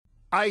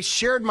I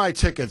shared my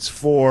tickets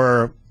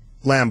for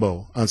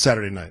Lambeau on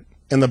Saturday night.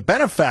 And the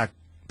benefactor?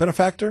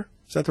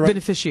 Is that the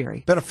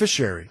right?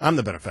 Beneficiary. I'm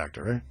the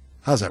benefactor, right?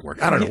 How's that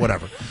work? I don't know,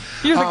 whatever.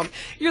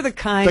 You're the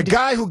kind. The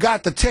guy who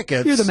got the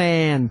tickets. You're the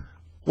man.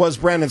 Was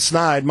Brandon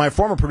Sneide, my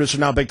former producer,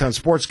 now Big Time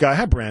Sports guy.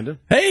 Hi, Brandon.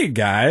 Hey,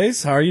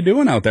 guys. How are you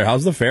doing out there?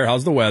 How's the fair?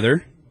 How's the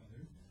weather?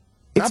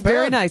 It's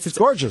very nice. It's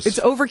gorgeous. It's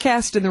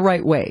overcast in the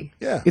right way.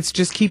 Yeah. It's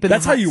just keeping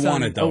That's the hot how you sun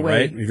want it, though,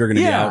 away. right? If you're going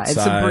to be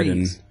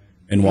outside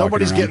and walking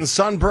Nobody's around. getting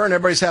sunburned.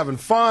 Everybody's having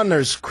fun.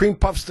 There's cream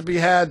puffs to be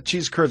had,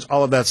 cheese curds,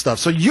 all of that stuff.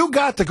 So you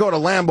got to go to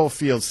Lambeau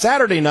Field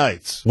Saturday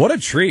nights. What a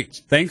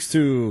treat. Thanks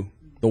to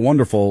the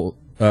wonderful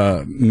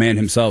man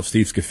himself,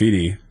 Steve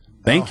Scafidi.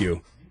 Thank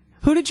you.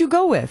 Who did you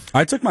go with?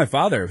 I took my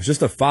father. It was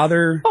just a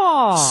father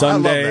I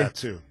Sunday. love that,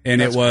 too. And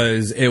That's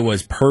it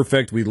was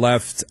perfect. We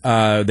left.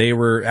 They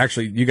were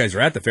actually, you guys are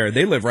at the fair.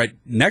 They live right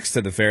next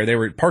to the fair. They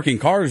were parking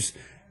cars,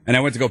 and I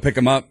went to go pick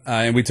them up.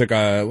 And we took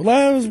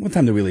what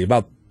time did we leave?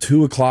 About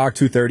 2 o'clock,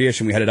 2:30ish,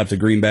 and we headed up to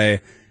Green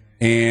Bay.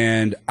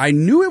 And I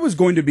knew it was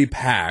going to be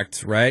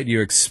packed, right? You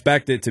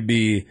expect it to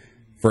be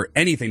for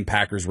anything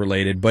Packers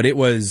related, but it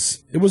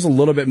was a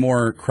little bit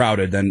more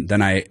crowded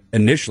than I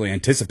initially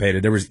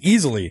anticipated. There was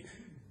easily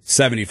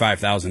 70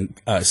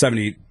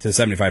 to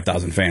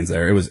 75,000 fans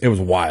there. It was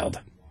wild.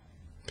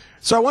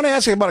 So I want to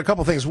ask you about a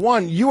couple things.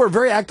 One, you were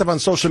very active on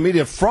social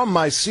media from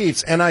my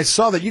seats, and I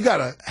saw that you got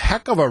a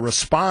heck of a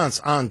response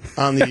on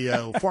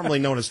the formerly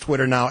known as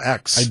Twitter, now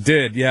X. I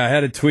did, yeah. I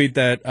had a tweet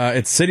that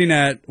it's sitting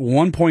at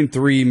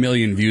 1.3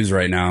 million views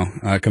right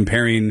now,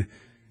 comparing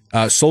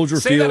Soldier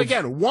Field. Say that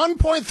again.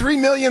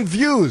 1.3 million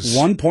views.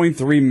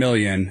 1.3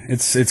 million.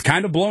 It's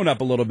kind of blown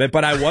up a little bit,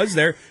 but I was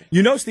there.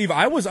 You know, Steve,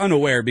 I was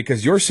unaware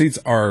because your seats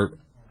are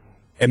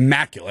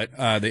immaculate,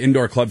 the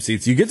indoor club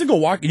seats. You get to go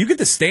walk. You get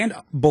to stand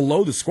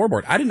below the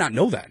scoreboard. I did not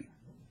know that.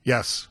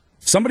 Yes.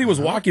 Somebody was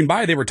walking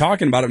by. They were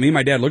talking about it. Me and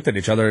my dad looked at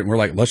each other, and we're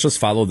like, let's just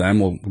follow them.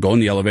 We'll go in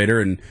the elevator,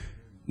 and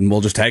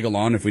we'll just tag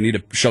along. If we need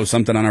to show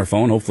something on our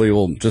phone, hopefully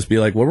we'll just be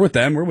like, we're with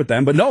them.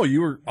 But no,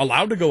 you were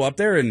allowed to go up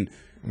there, and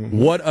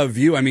what a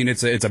view. I mean,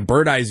 it's a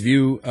bird-eyes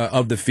view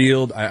of the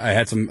field. I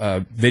had some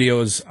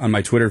videos on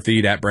my Twitter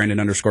feed at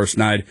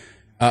Brandon_Sneide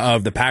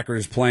of the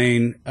Packers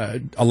playing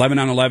 11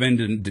 on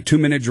 11, the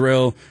 2-minute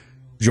drill.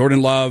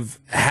 Jordan Love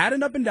had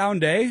an up-and-down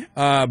day,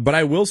 but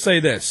I will say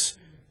this.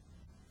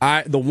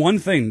 The one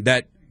thing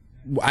that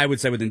I would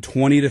say within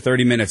 20 to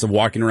 30 minutes of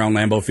walking around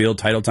Lambeau Field,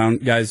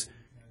 Titletown, guys,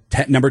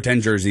 number 10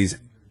 jerseys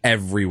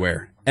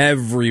everywhere.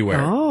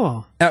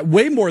 Oh.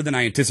 Way more than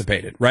I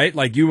anticipated, right?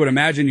 Like you would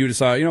imagine you just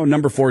saw,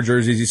 number 4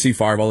 jerseys. You see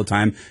Favre all the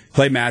time.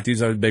 Clay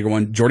Matthews is a bigger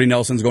one. Jordy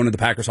Nelson's going to the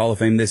Packers Hall of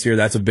Fame this year.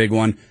 That's a big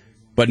one.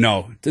 But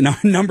no,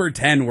 number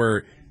 10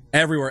 were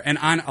everywhere. And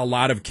on a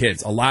lot of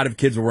kids. A lot of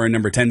kids were wearing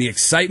number 10. The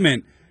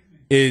excitement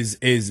is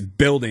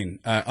building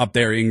up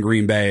there in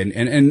Green Bay.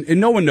 And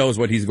no one knows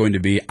what he's going to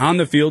be. On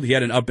the field, he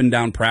had an up and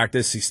down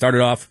practice. He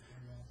started off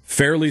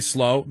fairly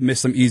slow,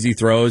 missed some easy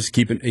throws,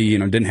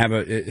 didn't have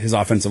his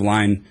offensive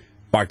line.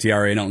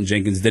 Bakhtiari and Elton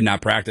Jenkins did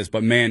not practice,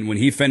 but man, when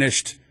he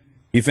finished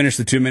the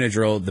 2-minute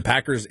drill, the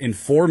Packers in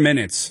 4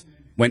 minutes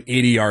went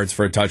 80 yards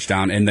for a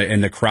touchdown, and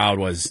the crowd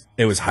was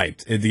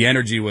hyped. The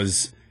energy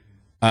was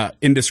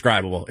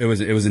indescribable. It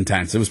was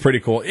intense. It was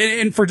pretty cool,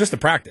 and for just a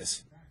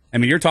practice. I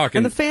mean, you're talking.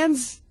 And the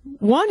fans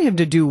want him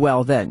to do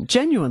well. Then,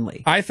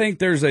 genuinely, I think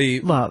there's a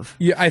love.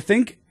 Yeah, I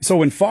think so.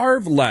 When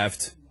Favre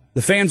left,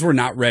 the fans were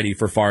not ready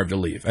for Favre to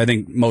leave. I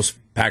think most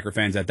Packer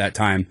fans at that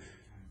time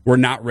were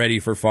not ready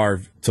for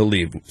Favre to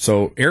leave.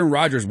 So Aaron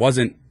Rodgers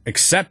wasn't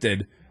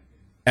accepted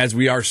as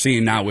we are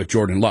seeing now with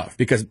Jordan Love,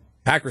 because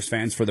Packers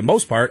fans, for the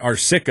most part, are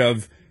sick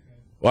of,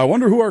 well, I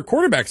wonder who our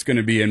quarterback's going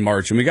to be in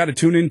March, and we got to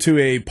tune into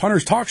a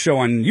punter's talk show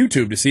on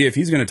YouTube to see if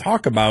he's going to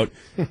talk about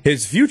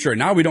his future.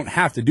 Now we don't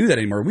have to do that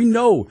anymore. We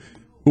know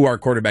who our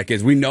quarterback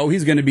is. We know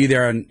he's going to be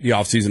there on the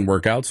offseason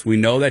workouts. We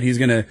know that he's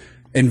going to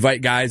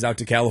invite guys out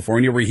to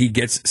California where he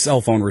gets cell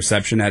phone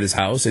reception at his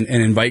house and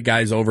invite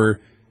guys over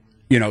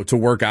to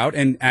work out.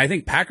 And I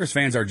think Packers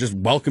fans are just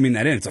welcoming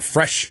that in. It's a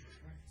fresh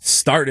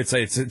start.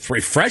 It's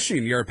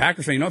refreshing. You're a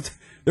Packers fan.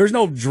 There's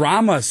no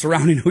drama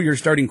surrounding who your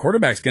starting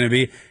quarterback's going to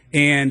be.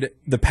 And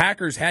the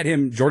Packers had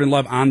Jordan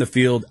Love, on the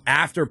field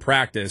after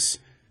practice,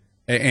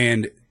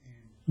 and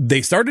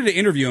they started to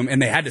interview him, and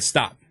they had to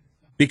stop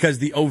because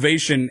the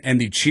ovation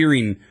and the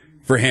cheering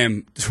for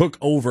him took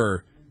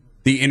over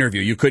the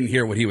interview. You couldn't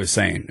hear what he was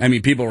saying. I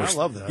mean, people were. I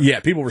love that.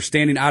 Yeah, people were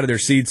standing out of their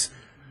seats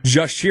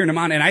just cheering him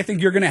on. And I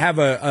think you're going to have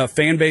a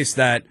fan base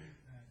that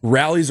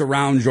rallies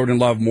around Jordan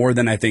Love more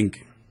than I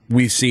think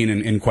we've seen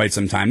in quite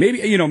some time.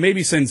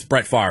 Maybe since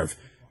Brett Favre.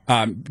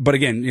 But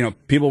again,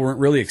 people weren't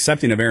really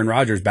accepting of Aaron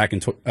Rodgers back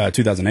in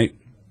 2008.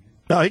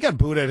 No, he got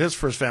booed at his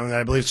first family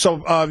night, I believe. So,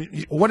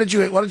 what did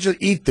you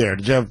eat there?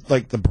 Did you have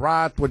the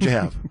brat? What'd you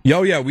have?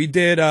 Yeah, we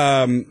did.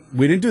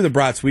 We didn't do the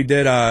brats. We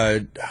did.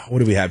 What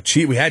did we have?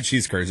 We had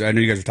cheese curds. I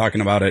know you guys were talking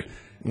about it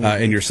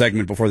in your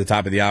segment before the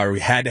top of the hour. We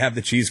had to have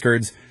the cheese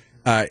curds.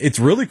 It's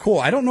really cool.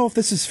 I don't know if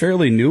this is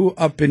fairly new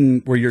up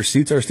in where your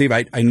seats are, Steve.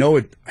 I know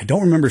it. I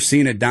don't remember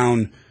seeing it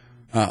down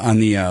on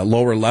the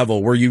lower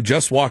level where you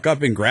just walk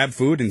up and grab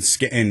food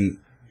and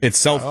it's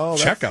self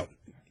checkout.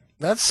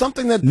 That's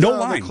something that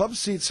the club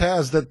seats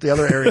has that the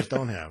other areas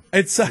don't have.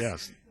 It's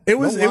yes. It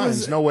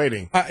was no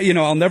waiting.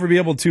 I'll never be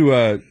able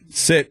to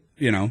sit,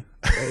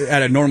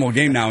 at a normal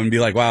game now and be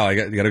like, wow, I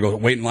got to go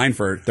wait in line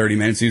for 30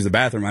 minutes to use the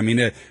bathroom. I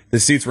mean, the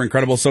seats were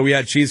incredible. So we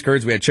had cheese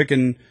curds, we had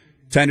chicken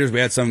tenders, we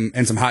had some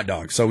hot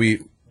dogs. So we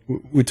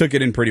took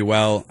it in pretty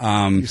well.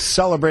 You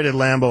celebrated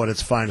Lambeau at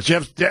its finest. Do you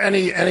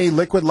have any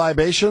liquid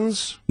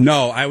libations?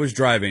 No, I was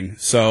driving.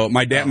 So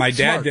my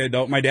dad did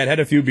though. My dad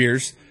had a few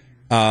beers.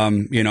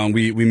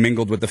 We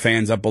mingled with the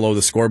fans up below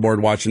the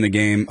scoreboard watching the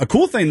game. A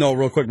cool thing though,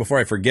 real quick before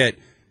I forget,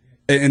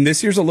 and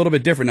this year's a little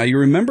bit different. Now, you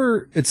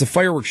remember it's a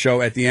fireworks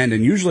show at the end,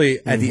 and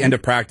usually at the end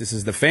of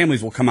practices, the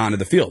families will come onto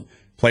the field.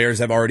 Players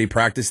have already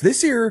practiced.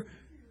 This year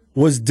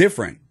was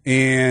different,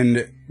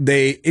 and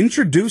they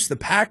introduced the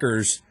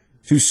Packers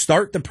to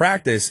start the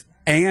practice,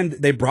 and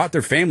they brought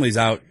their families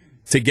out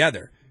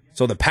together.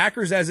 So the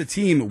Packers as a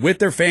team with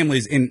their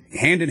families in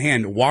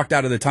hand, walked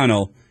out of the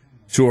tunnel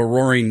to a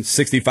roaring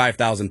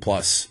 65,000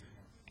 plus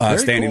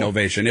standing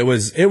ovation. It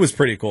was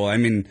pretty cool. I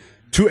mean,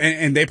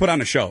 and they put on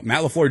a show.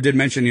 Matt LaFleur did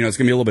mention, it's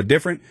going to be a little bit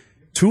different.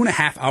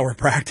 2.5 hour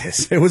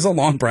practice. It was a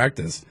long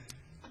practice.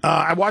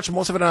 I watched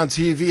most of it on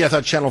TV. I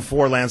thought Channel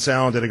 4, Lance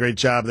Allen did a great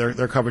job.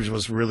 Their coverage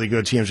was really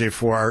good.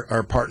 TMJ4,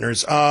 our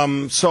partners.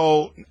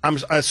 So I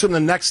assume the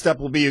next step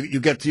will be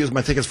you get to use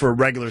my tickets for a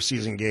regular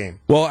season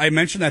game. Well, I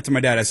mentioned that to my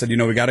dad. I said,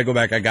 we got to go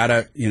back. I got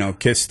to,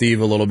 kiss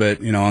Steve a little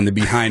bit, on the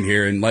behind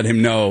here and let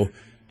him know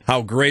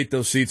how great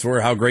those seats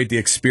were, how great the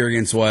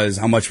experience was,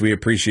 how much we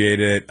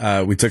appreciate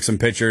it. We took some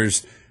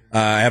pictures.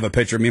 I have a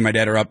picture. Me and my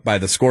dad are up by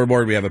the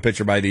scoreboard. We have a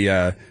picture by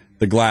the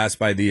glass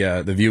by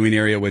the viewing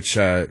area, which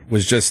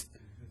was just.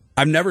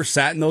 I've never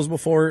sat in those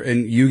before,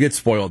 and you get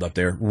spoiled up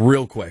there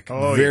real quick.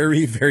 Oh,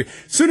 very, very.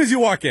 As soon as you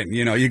walk in,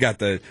 you got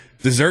the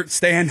dessert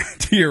stand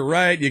to your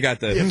right. You got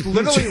the. It's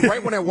literally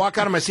right when I walk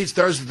out of my seats,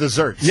 there's the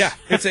desserts. Yeah,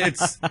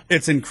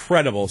 it's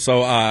incredible.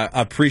 So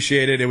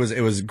appreciate it. It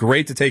was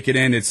great to take it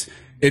in.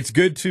 It's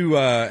good to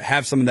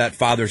have some of that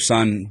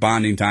father-son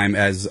bonding time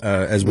as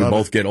we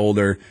both get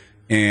older.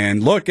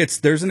 And look,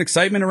 there's an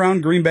excitement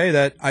around Green Bay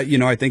that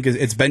I think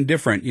it's been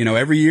different.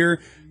 Every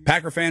year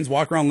Packer fans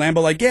walk around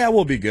Lambeau like, yeah,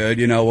 we'll be good.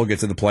 We'll get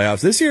to the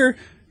playoffs. This year,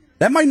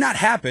 that might not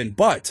happen,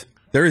 but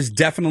there is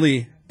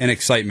definitely an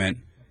excitement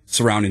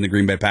surrounding the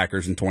Green Bay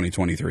Packers in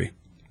 2023.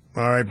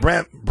 All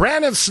right,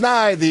 Brandon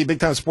Sneide, the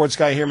big-time sports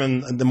guy here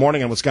in the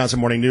morning on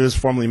Wisconsin Morning News,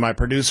 formerly my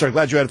producer.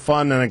 Glad you had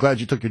fun, and I'm glad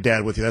you took your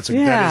dad with you. That is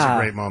a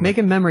great moment.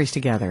 Making memories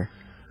together.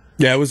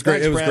 Yeah, it was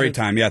great. It was a great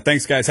time. Yeah,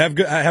 thanks, guys. Have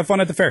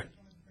fun at the fair.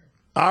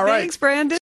 All right. Thanks, Brandon.